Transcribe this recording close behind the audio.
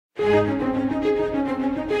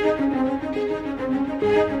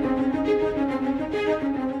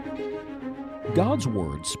God's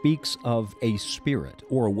Word speaks of a spirit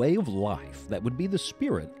or a way of life that would be the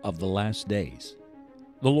spirit of the last days.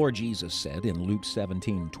 The Lord Jesus said in Luke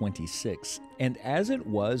 17:26, "And as it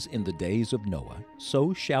was in the days of Noah,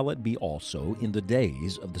 so shall it be also in the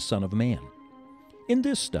days of the Son of Man." In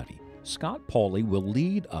this study, Scott Pauley will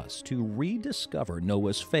lead us to rediscover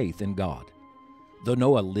Noah's faith in God. Though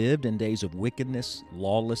Noah lived in days of wickedness,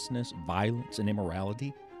 lawlessness, violence, and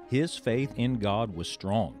immorality, his faith in God was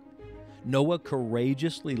strong. Noah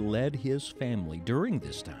courageously led his family during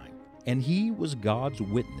this time, and he was God's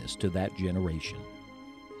witness to that generation.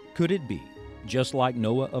 Could it be, just like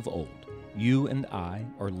Noah of old, you and I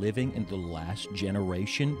are living in the last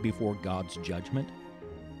generation before God's judgment?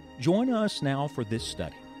 Join us now for this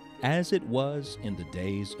study, as it was in the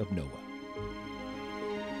days of Noah.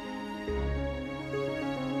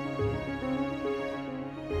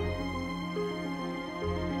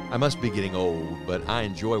 I must be getting old, but I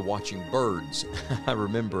enjoy watching birds. I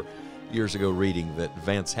remember years ago reading that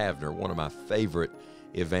Vance Havner, one of my favorite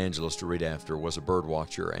evangelists to read after, was a bird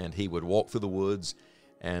watcher, and he would walk through the woods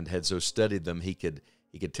and had so studied them he could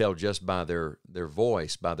tell just by their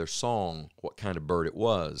voice, by their song, what kind of bird it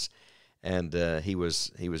was. And he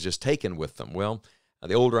was just taken with them. Well,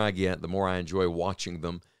 the older I get, the more I enjoy watching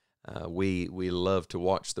them. We love to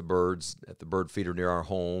watch the birds at the bird feeder near our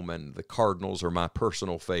home, and the cardinals are my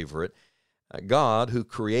personal favorite. God, who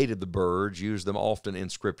created the birds, used them often in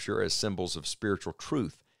Scripture as symbols of spiritual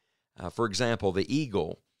truth. For example, the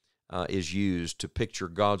eagle is used to picture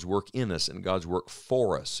God's work in us and God's work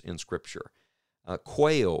for us in Scripture.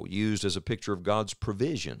 Quail, used as a picture of God's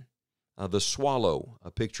provision. The swallow,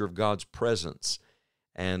 a picture of God's presence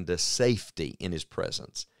and safety in His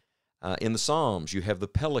presence. In the Psalms, you have the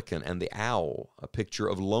pelican and the owl, a picture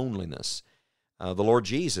of loneliness. The Lord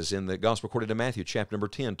Jesus, in the Gospel according to Matthew, chapter number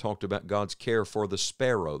 10, talked about God's care for the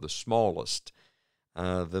sparrow, the smallest,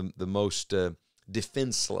 the most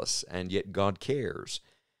defenseless, and yet God cares.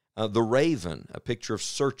 The raven, a picture of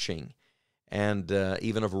searching and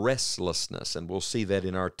even of restlessness, and we'll see that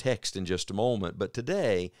in our text in just a moment. But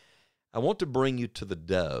today, I want to bring you to the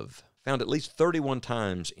dove, found at least 31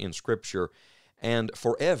 times in Scripture, and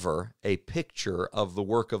forever a picture of the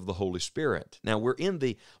work of the Holy Spirit. Now, we're in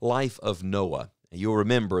the life of Noah. You'll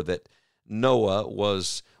remember that Noah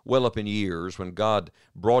was well up in years when God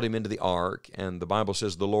brought him into the ark, and the Bible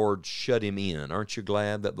says the Lord shut him in. Aren't you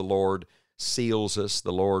glad that the Lord seals us,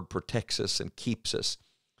 the Lord protects us and keeps us?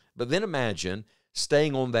 But then imagine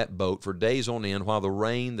staying on that boat for days on end while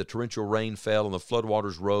the torrential rain fell and the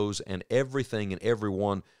floodwaters rose and everything and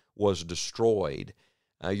everyone was destroyed.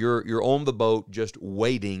 You're on the boat just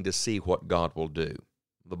waiting to see what God will do.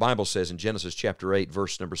 The Bible says in Genesis chapter 8,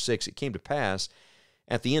 verse number 6, "It came to pass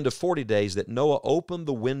at the end of 40 days that Noah opened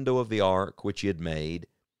the window of the ark which he had made,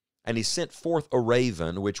 and he sent forth a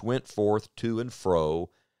raven which went forth to and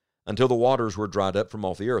fro until the waters were dried up from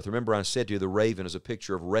off the earth." Remember, I said to you the raven is a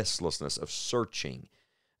picture of restlessness, of searching.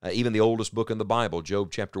 Even the oldest book in the Bible,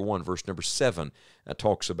 Job chapter 1, verse number 7,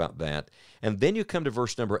 talks about that. And then you come to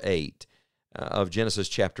verse number 8. Of Genesis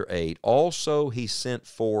chapter 8, "Also he sent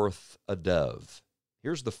forth a dove."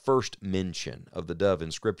 Here's the first mention of the dove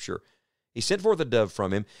in Scripture. "He sent forth a dove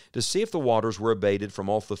from him to see if the waters were abated from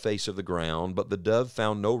off the face of the ground. But the dove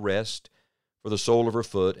found no rest for the sole of her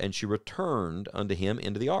foot, and she returned unto him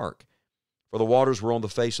into the ark. For the waters were on the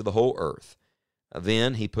face of the whole earth.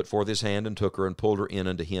 Then he put forth his hand and took her and pulled her in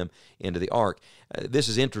unto him into the ark." This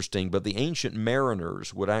is interesting, but the ancient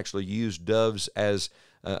mariners would actually use doves as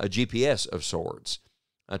a GPS of sorts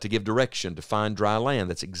to give direction, to find dry land.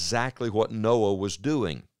 That's exactly what Noah was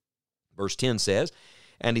doing. Verse 10 says,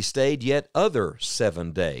 "And he stayed yet other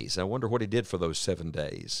 7 days." I wonder what he did for those 7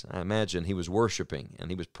 days. I imagine he was worshiping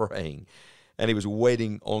and he was praying and he was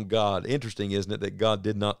waiting on God. Interesting, isn't it, that God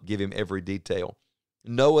did not give him every detail.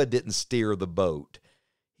 Noah didn't steer the boat.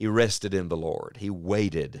 He rested in the Lord. He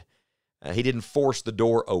waited. He didn't force the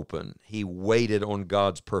door open. He waited on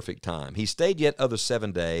God's perfect time. "He stayed yet other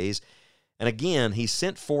 7 days, and again he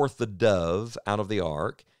sent forth the dove out of the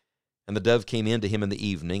ark. And the dove came in to him in the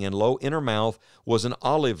evening, and lo, in her mouth was an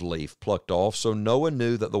olive leaf plucked off. So Noah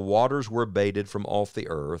knew that the waters were abated from off the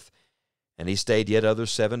earth. And he stayed yet other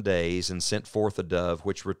 7 days, and sent forth the dove,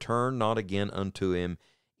 which returned not again unto him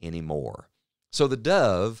any more." So the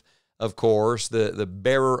dove, of course, the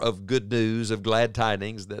bearer of good news, of glad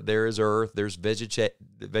tidings, that there is earth, there's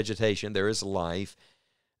vegetation, there is life,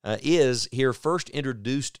 is here first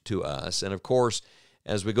introduced to us. And of course,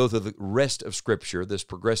 as we go through the rest of Scripture, this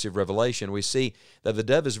progressive revelation, we see that the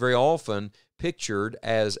dove is very often pictured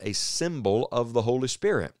as a symbol of the Holy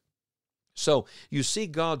Spirit. So you see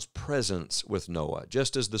God's presence with Noah,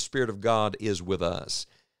 just as the Spirit of God is with us.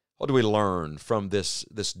 What do we learn from this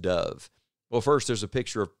dove? Well, first, there's a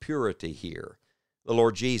picture of purity here. The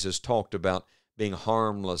Lord Jesus talked about being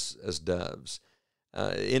harmless as doves.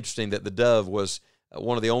 Interesting that the dove was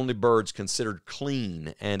one of the only birds considered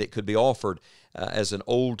clean, and it could be offered as an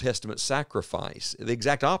Old Testament sacrifice, the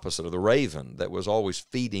exact opposite of the raven that was always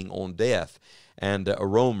feeding on death, and a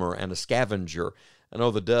roamer and a scavenger. I know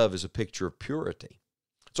the dove is a picture of purity.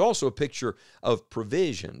 It's also a picture of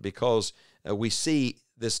provision, because we see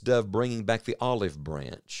this dove bringing back the olive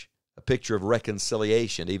branch, a picture of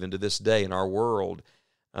reconciliation even to this day in our world.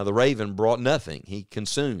 The raven brought nothing, he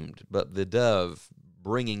consumed, but the dove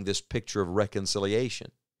bringing this picture of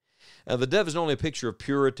reconciliation. The dove is not only a picture of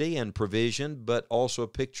purity and provision, but also a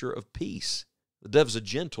picture of peace. The dove is a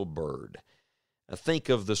gentle bird. Think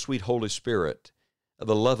of the sweet Holy Spirit,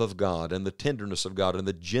 the love of God and the tenderness of God and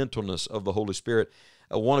the gentleness of the Holy Spirit.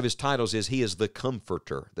 One of his titles is He is the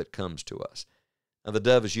Comforter that comes to us. The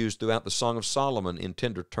dove is used throughout the Song of Solomon in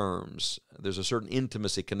tender terms. There's a certain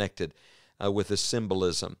intimacy connected with this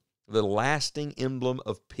symbolism, the lasting emblem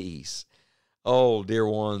of peace. Oh, dear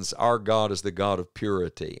ones, our God is the God of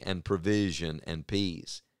purity and provision and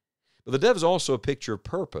peace. But the dove is also a picture of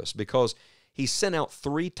purpose, because He's sent out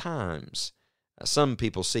 3 times. Some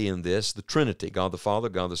people see in this the Trinity, God the Father,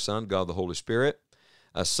 God the Son, God the Holy Spirit.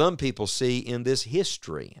 Some people see in this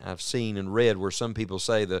history. I've seen and read where some people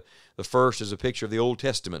say the first is a picture of the Old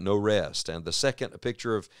Testament, no rest, and the second a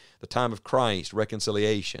picture of the time of Christ,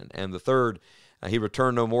 reconciliation, and the third, He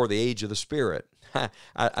returned no more, the age of the Spirit.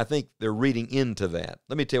 I think they're reading into that.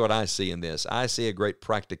 Let me tell you what I see in this. I see a great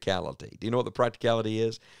practicality. Do you know what the practicality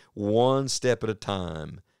is? One step at a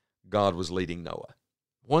time, God was leading Noah.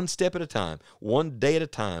 One step at a time, one day at a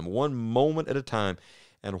time, one moment at a time.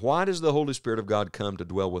 And why does the Holy Spirit of God come to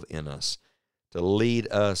dwell within us? To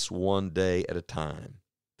lead us one day at a time,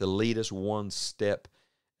 to lead us one step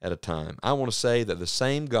at a time. I want to say that the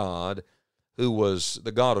same God who was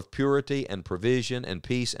the God of purity and provision and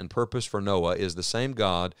peace and purpose for Noah is the same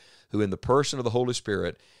God who, in the person of the Holy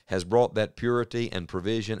Spirit, has brought that purity and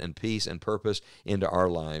provision and peace and purpose into our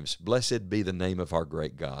lives. Blessed be the name of our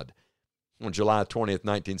great God. On July 20th,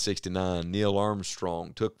 1969, Neil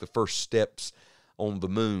Armstrong took the first steps on the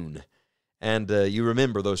moon. And you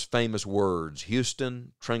remember those famous words,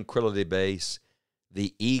 Houston, Tranquility Base,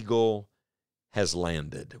 the Eagle has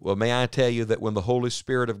landed. Well, may I tell you that when the Holy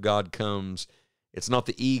Spirit of God comes, it's not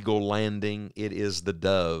the eagle landing, it is the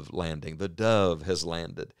dove landing. The dove has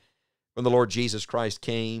landed. When the Lord Jesus Christ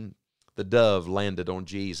came, the dove landed on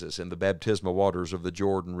Jesus in the baptismal waters of the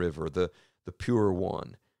Jordan River, the pure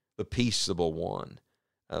one, the peaceable one,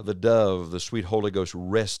 the dove, the sweet Holy Ghost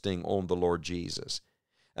resting on the Lord Jesus.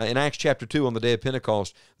 In Acts chapter 2, on the day of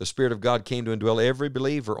Pentecost, the Spirit of God came to indwell every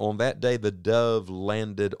believer. On that day, the dove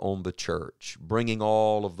landed on the church, bringing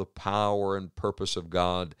all of the power and purpose of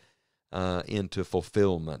God into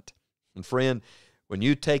fulfillment. And friend, when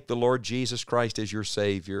you take the Lord Jesus Christ as your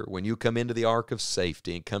Savior, when you come into the ark of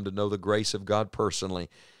safety and come to know the grace of God personally,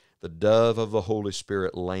 the dove of the Holy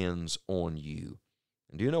Spirit lands on you.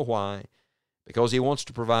 And do you know why? Because He wants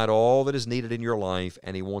to provide all that is needed in your life,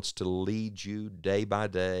 and He wants to lead you day by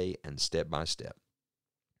day and step by step.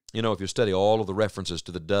 You know, if you study all of the references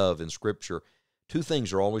to the dove in Scripture, 2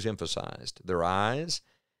 things are always emphasized: their eyes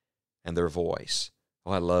and their voice.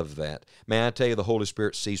 Oh, I love that. May I tell you, the Holy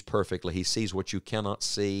Spirit sees perfectly. He sees what you cannot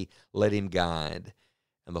see. Let Him guide.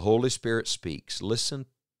 And the Holy Spirit speaks. Listen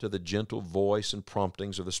to the gentle voice and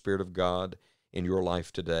promptings of the Spirit of God in your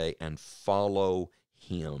life today and follow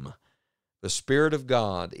Him. The Spirit of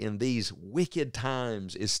God in these wicked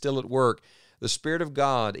times is still at work. The Spirit of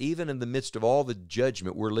God, even in the midst of all the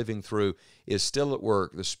judgment we're living through, is still at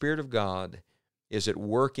work. The Spirit of God is at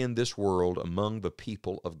work in this world among the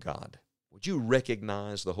people of God. Would you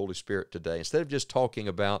recognize the Holy Spirit today? Instead of just talking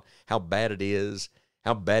about how bad it is,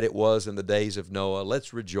 how bad it was in the days of Noah,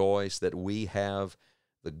 let's rejoice that we have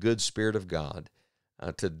the good Spirit of God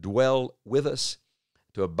to dwell with us,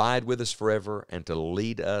 to abide with us forever, and to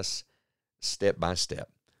lead us step by step.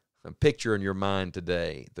 Picture in your mind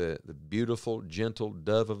today the beautiful, gentle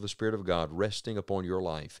dove of the Spirit of God resting upon your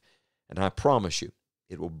life. And I promise you,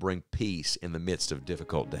 it will bring peace in the midst of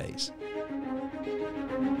difficult days.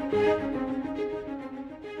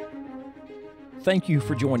 Thank you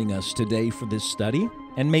for joining us today for this study,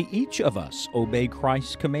 and may each of us obey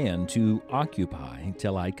Christ's command to occupy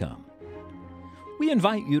till I come. We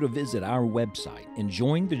invite you to visit our website,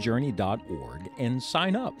 enjoyingthejourney.org, and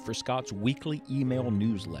sign up for Scott's weekly email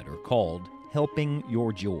newsletter called Helping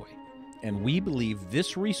Your Joy. And we believe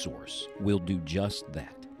this resource will do just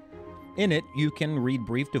that. In it, you can read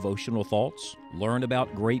brief devotional thoughts, learn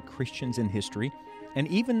about great Christians in history, and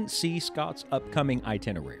even see Scott's upcoming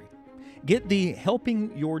itinerary. Get the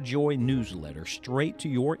Helping Your Joy newsletter straight to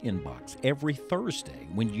your inbox every Thursday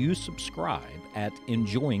when you subscribe at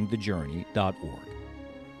enjoyingthejourney.org.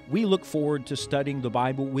 We look forward to studying the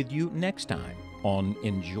Bible with you next time on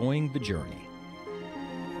Enjoying the Journey.